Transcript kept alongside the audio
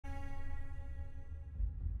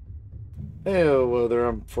Hello there,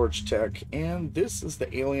 I'm Forge Tech, and this is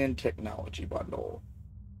the Alien Technology Bundle.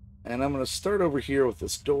 And I'm going to start over here with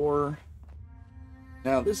this door.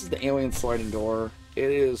 Now, this is the Alien sliding door. It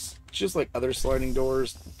is just like other sliding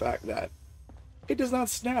doors, the fact that it does not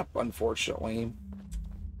snap, unfortunately.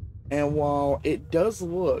 And while it does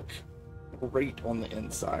look great on the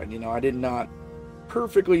inside, I did not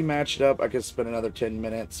perfectly match it up. I could spend another 10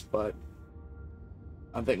 minutes, but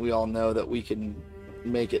I think we all know that we can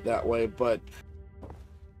make it that way. But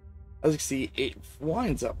as you can see, it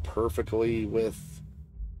lines up perfectly with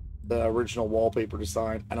the original wallpaper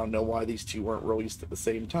design. I don't know why these two weren't released at the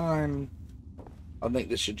same time. I think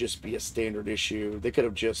this should just be a standard issue. They could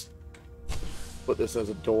have just put this as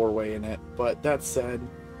a doorway in it. But that said,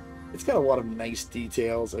 it's got a lot of nice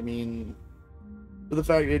details. I mean, for the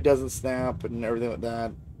fact that it doesn't snap and everything like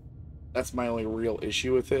that, that's my only real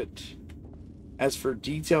issue with it. As for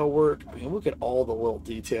detail work, I mean, look at all the little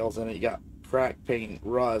details in it. You got crack paint,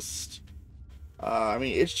 rust. I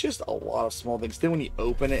mean, it's just a lot of small things. Then when you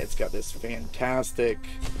open it, it's got this fantastic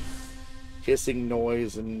hissing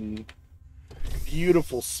noise and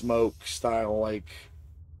beautiful smoke style,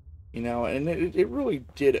 and it really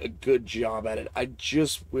did a good job at it. I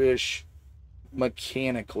just wish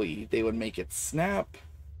mechanically they would make it snap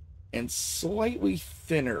and slightly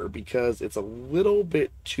thinner because it's a little bit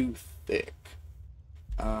too thick.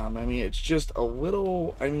 I mean, it's just a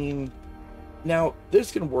little, now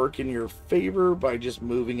this can work in your favor by just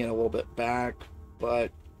moving it a little bit back,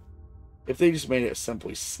 but if they just made it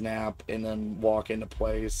simply snap and then walk into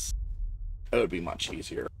place, it would be much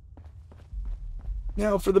easier.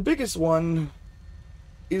 Now, for the biggest one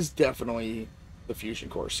is definitely the Fusion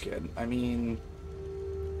Core skin. I mean,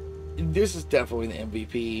 this is definitely the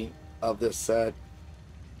MVP of this set.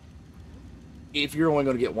 If you're only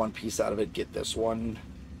going to get one piece out of it, get this one.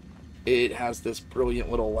 It has this brilliant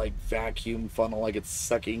little vacuum funnel, like it's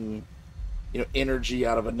sucking energy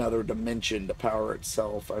out of another dimension to power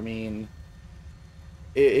itself. I mean,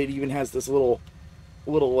 it even has this little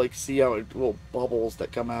see how little bubbles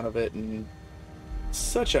that come out of it, and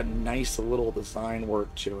such a nice little design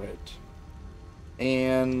work to it.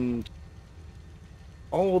 And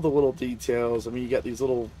all the little details. I mean, you got these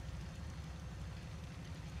little,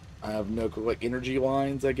 I have no clue, energy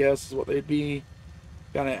lines, I guess is what they'd be.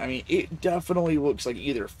 I mean, it definitely looks like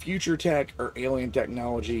either future tech or alien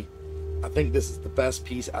technology. I think this is the best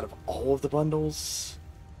piece out of all of the bundles.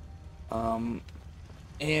 And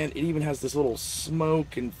it even has this little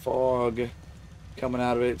smoke and fog coming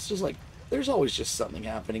out of it. It's just like, there's always just something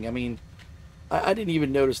happening. I mean, I didn't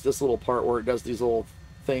even notice this little part where it does these little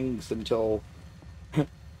things until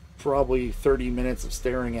probably 30 minutes of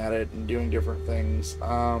staring at it and doing different things.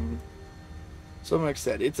 So like I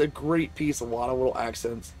said, it's a great piece, a lot of little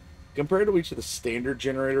accents. Compared to each of the standard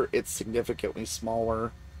generator, it's significantly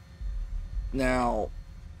smaller. Now,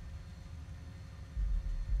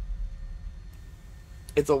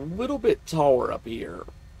 it's a little bit taller up here,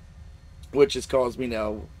 which has caused me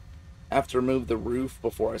now, have to remove the roof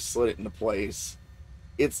before I slid it into place.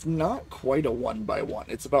 It's not quite a 1x1.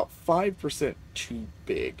 It's about 5% too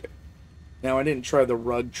big. Now, I didn't try the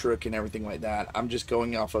rug trick and everything like that. I'm just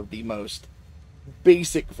going off of the most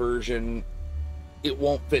basic version. It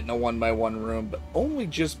won't fit in a 1x1 room, but only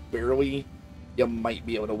just barely. You might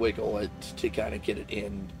be able to wiggle it to kind of get it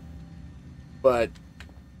in. But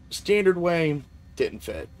standard way, didn't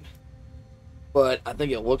fit. But I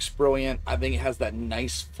think it looks brilliant. I think it has that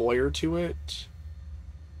nice flair to it.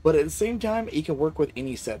 But at the same time, it can work with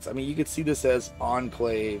any sets. I mean, you could see this as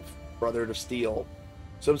Enclave, Brotherhood of Steel,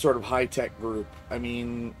 some sort of high-tech group. I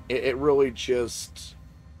mean, it really just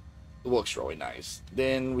looks really nice.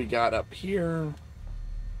 Then we got up here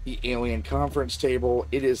the Alien Conference Table.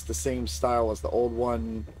 It is the same style as the old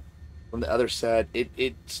one from the other set.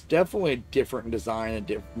 It's definitely a different design,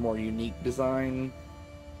 a more unique design.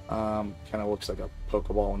 Kind of looks like a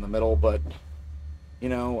Pokeball in the middle, but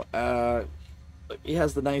it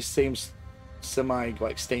has the nice same semi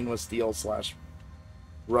stainless steel slash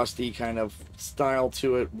rusty kind of style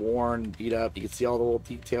to it, worn, beat up. You can see all the little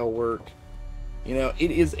detail work. It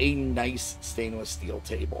is a nice stainless steel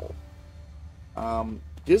table.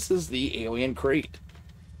 This is the Alien Crate.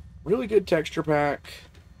 Really good texture pack.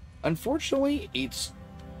 Unfortunately, it's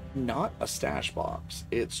not a stash box.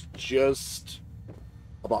 It's just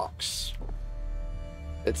a box.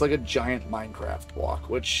 It's like a giant Minecraft block,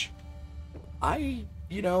 which I,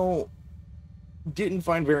 didn't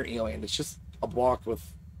find very alien. It's just a block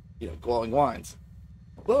with, glowing lines.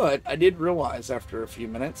 But I did realize after a few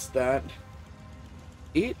minutes that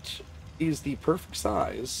it is the perfect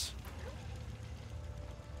size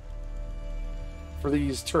for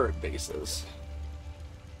these turret bases.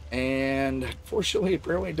 And fortunately,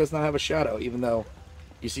 apparently it does not have a shadow, even though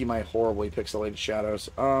you see my horribly pixelated shadows.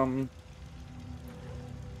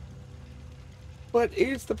 But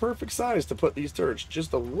it's the perfect size to put these turrets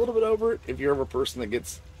just a little bit over it. If you're ever a person that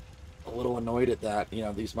gets a little annoyed at that, you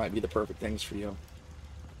know, these might be the perfect things for you.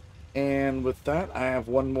 And with that, I have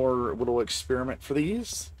one more little experiment for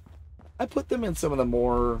these. I put them in some of the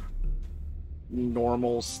more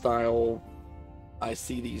normal style. I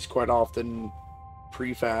see these quite often,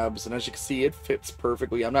 prefabs, and as you can see, it fits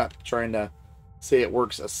perfectly. I'm not trying to say it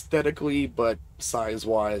works aesthetically, but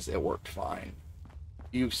size-wise, it worked fine.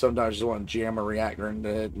 You sometimes just want to jam a reactor into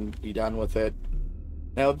it and be done with it.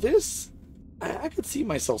 Now this, I could see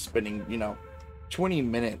myself spending, you know, 20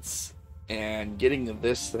 minutes and getting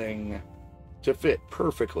this thing to fit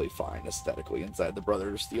perfectly fine aesthetically inside the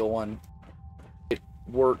Brotherhood of Steel one. It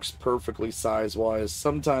works perfectly size-wise.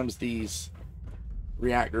 Sometimes these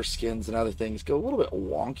reactor skins and other things go a little bit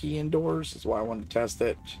wonky indoors. That's why I wanted to test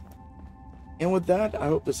it. And with that, I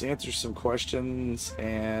hope this answers some questions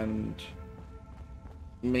and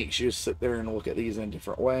makes you sit there and look at these in a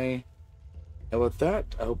different way. And with that,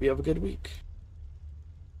 I hope you have a good week.